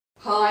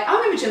Hi,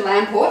 I'm Imogen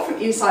Lamport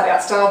from Inside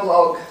Out Style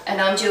blog. And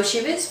I'm Jill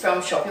Shivers from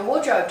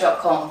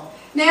shopyourwardrobe.com.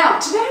 Now,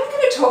 today we're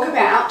going to talk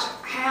about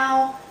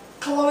how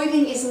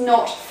clothing is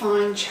not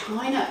fine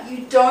china.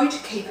 You don't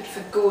keep it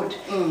for good.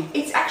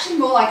 It's actually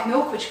more like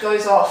milk which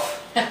goes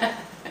off.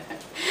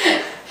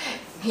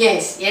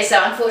 Yes,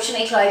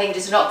 unfortunately clothing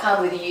does not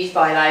come with a use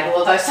by label,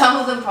 although some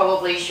of them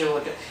probably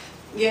should.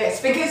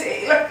 Yes, because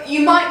look,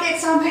 you might get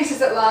some pieces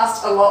that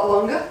last a lot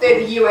longer. They're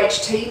the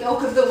UHT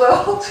milk of the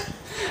world.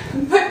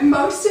 But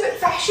most of it,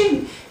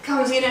 fashion,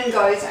 comes in and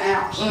goes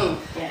out.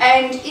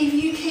 And if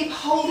you keep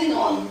holding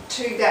on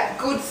to that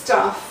good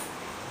stuff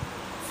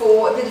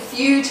for the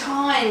few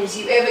times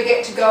you ever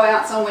get to go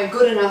out somewhere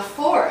good enough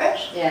for it,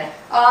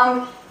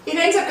 it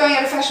ends up going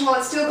out of fashion while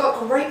it's still got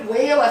great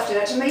wear left in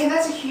it. To me, and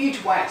that's a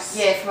huge waste.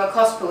 Yeah, from a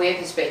cost per wear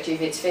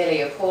perspective, it's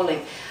fairly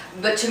appalling.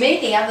 But to me,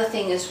 the other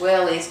thing as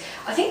well is,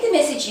 I think the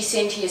message you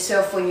send to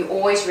yourself when you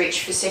always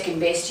reach for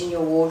second best in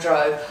your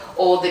wardrobe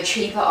or the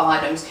cheaper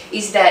items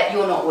is that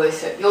you're not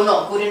worth it. You're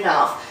not good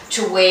enough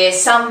to wear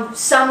some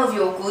of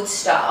your good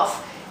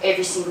stuff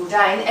every single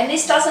day. And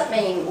this doesn't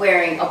mean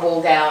wearing a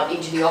ball gown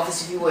into the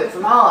office if you work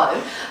from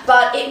home,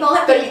 but it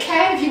might be... But you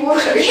can if you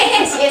want to.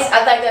 Yes,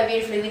 they go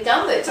beautifully with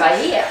gumboots, I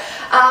hear.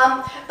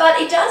 But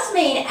it does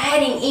mean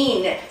adding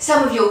in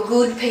some of your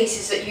good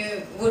pieces that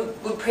you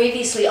would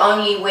previously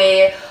only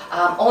wear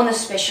on a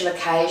special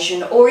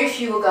occasion, or if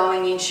you were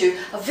going into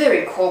a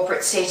very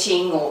corporate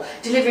setting or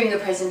delivering a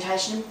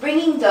presentation, and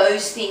bringing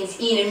those things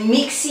in and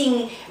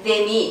mixing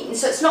them in.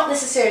 So it's not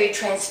necessarily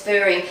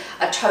transferring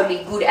a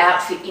totally good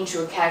outfit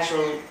into a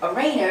casual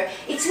arena,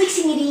 it's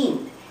mixing it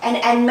in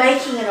and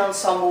making an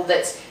ensemble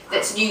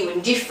that's new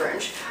and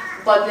different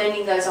by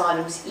blending those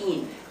items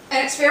in.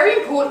 And it's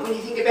very important when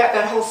you think about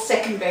that whole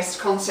second best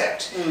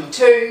concept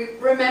to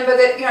remember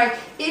that, you know,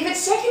 if it's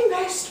second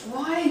best,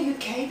 why are you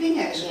keeping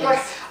it? Yes. Like,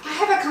 I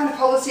have a kind of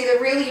policy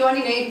that really you only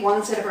need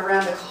one set of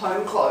around the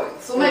home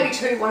clothes, or maybe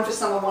two, one for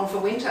summer, one for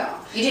winter.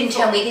 You didn't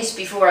tell me this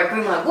before I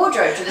grew my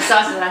wardrobe to the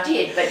size that I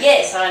did, but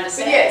yes, I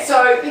understand. But yeah,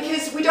 so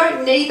because we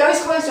don't need, those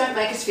clothes don't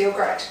make us feel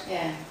great.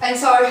 Yeah. And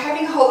so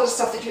having a whole lot of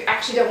stuff that you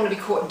actually don't want to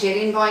be caught dead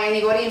in by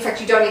anybody, in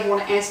fact you don't even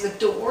want to answer the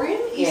door in,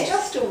 is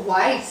just a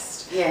waste.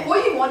 Yeah.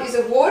 What you want is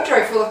a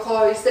wardrobe full of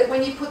clothes that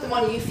when you put them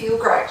on you feel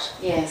great.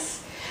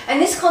 Yes.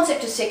 And this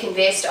concept of second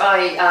best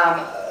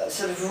I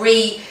sort of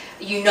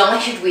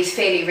reunited with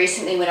fairly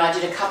recently when I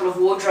did a couple of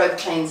wardrobe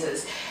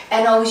cleansers.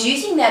 And I was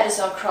using that as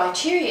a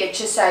criteria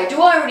to say,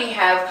 do I already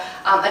have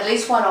at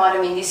least one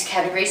item in this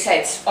category?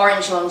 Say it's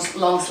orange long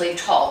sleeve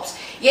tops.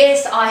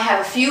 Yes, I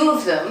have a few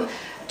of them.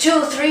 2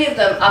 or 3 of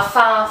them are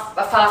far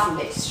from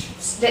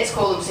best. Let's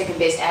call them second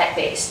best at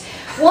best.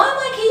 Why am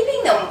I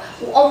keeping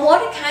them? On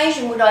what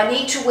occasion would I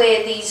need to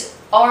wear these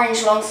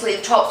orange long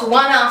sleeve tops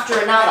one after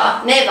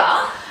another?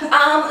 Never.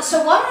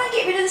 So why don't I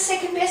get rid of the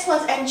second best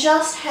ones and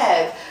just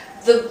have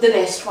the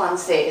best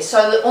ones there,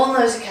 so that on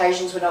those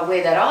occasions when I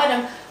wear that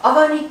item,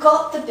 I've only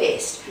got the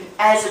best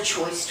as a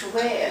choice to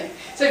wear.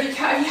 So if you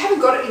haven't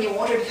got it in your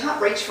wardrobe, you can't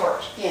reach for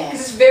it. Yeah.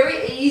 Because it's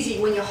very easy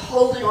when you're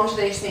holding on to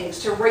these things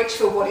to reach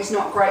for what is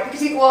not great.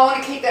 Because you think, well, I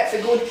want to keep that for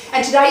good,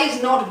 and today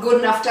is not a good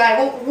enough day.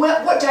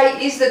 Well, what day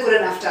is the good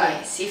enough day?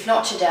 Yes, if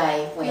not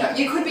today, when? You know,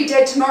 you could be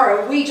dead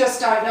tomorrow, we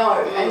just don't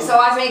know. And so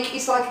I think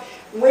it's like,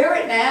 wear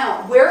it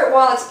now. Wear it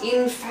while it's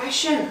in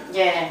fashion.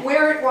 Yeah.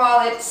 Wear it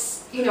while it's,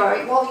 you know,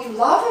 while you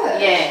love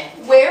it.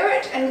 Yeah. Wear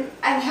it and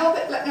help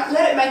it,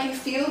 let it make you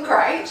feel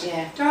great.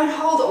 Yeah. Don't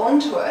hold on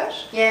to it.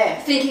 Yeah.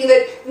 Thinking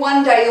that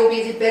one day will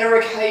be the better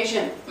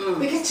occasion.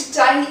 Because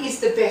today is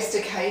the best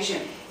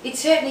occasion. It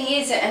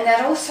certainly is, and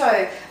that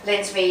also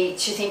lends me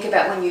to think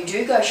about when you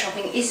do go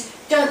shopping is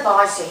don't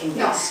buy second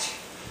best.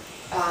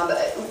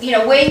 You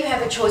know, where you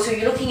have a choice or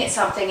you're looking at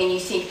something and you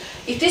think,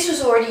 if this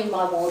was already in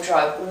my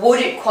wardrobe, would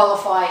it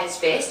qualify as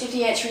best? If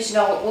the answer is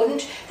no, it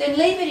wouldn't, then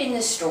leave it in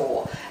the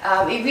store.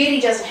 It really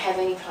doesn't have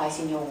any place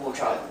in your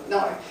wardrobe.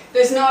 No,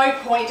 there's no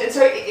point. And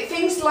so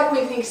things like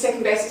when you think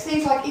second best, it's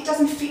things like it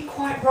doesn't fit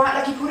quite right,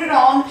 like you put it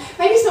on,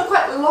 maybe it's not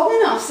quite long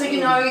enough, so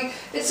you know,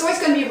 it's always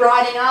going to be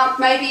riding up,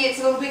 maybe it's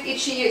a little bit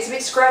itchy, it's a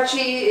bit scratchy,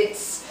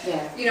 it's,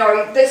 you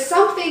know, there's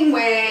something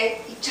where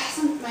it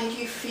doesn't make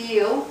you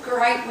feel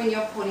great when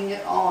you're putting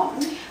it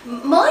on.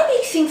 My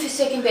big thing for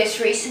second best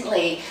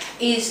recently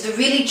is the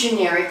really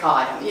generic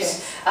items.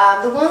 Yes.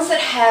 The ones that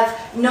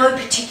have no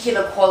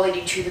particular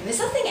quality to them. There's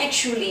nothing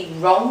actually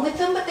wrong with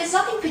them, but there's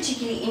nothing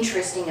particularly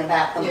interesting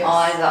about them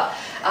either.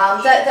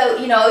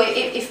 You know,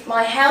 if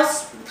my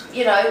house,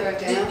 you know,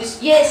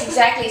 yes,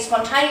 exactly,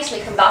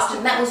 spontaneously combusted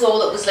and that was all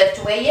that was left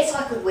to wear, yes,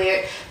 I could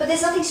wear it, but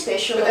there's nothing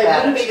special about it. But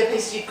they wouldn't be the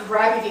pieces you'd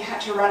grab if you had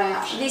to run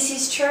out. This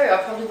is true. I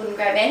probably wouldn't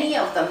grab any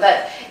of them,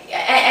 but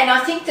and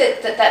I think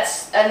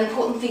that's an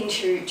important thing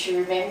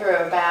to remember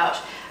about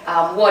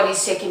what is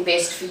second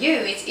best for you.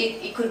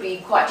 It could be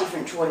quite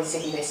different to what is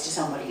second best to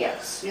somebody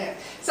else. Yeah.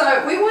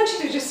 So we want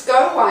you to just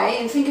go away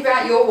and think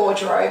about your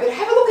wardrobe and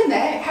have a look in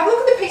there. Have a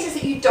look at the pieces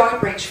that you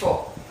don't reach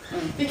for.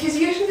 Because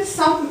usually there's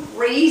some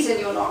reason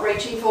you're not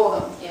reaching for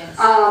them. Yes.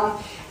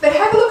 But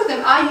have a look at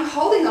them. Are you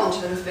holding on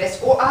to them for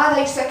best, or are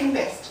they second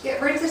best?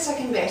 Get rid of the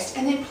second best,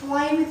 and then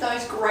play with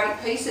those great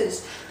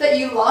pieces that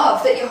you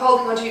love, that you're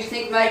holding on to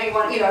think maybe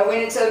one, when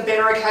it's a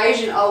better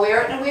occasion, I'll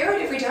wear it, and wear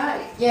it every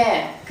day.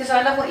 Yeah, because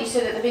I love what you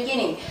said at the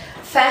beginning.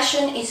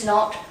 Fashion is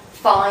not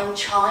fine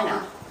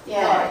china.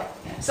 Yeah. Right.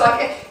 It's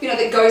like,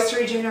 that goes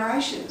through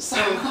generations so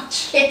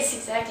much. Yes,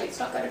 exactly. It's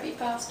not going to be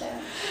passed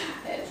down.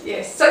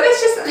 Yes. So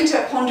that's just something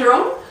to ponder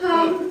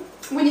on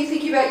when you're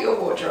thinking about your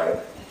wardrobe.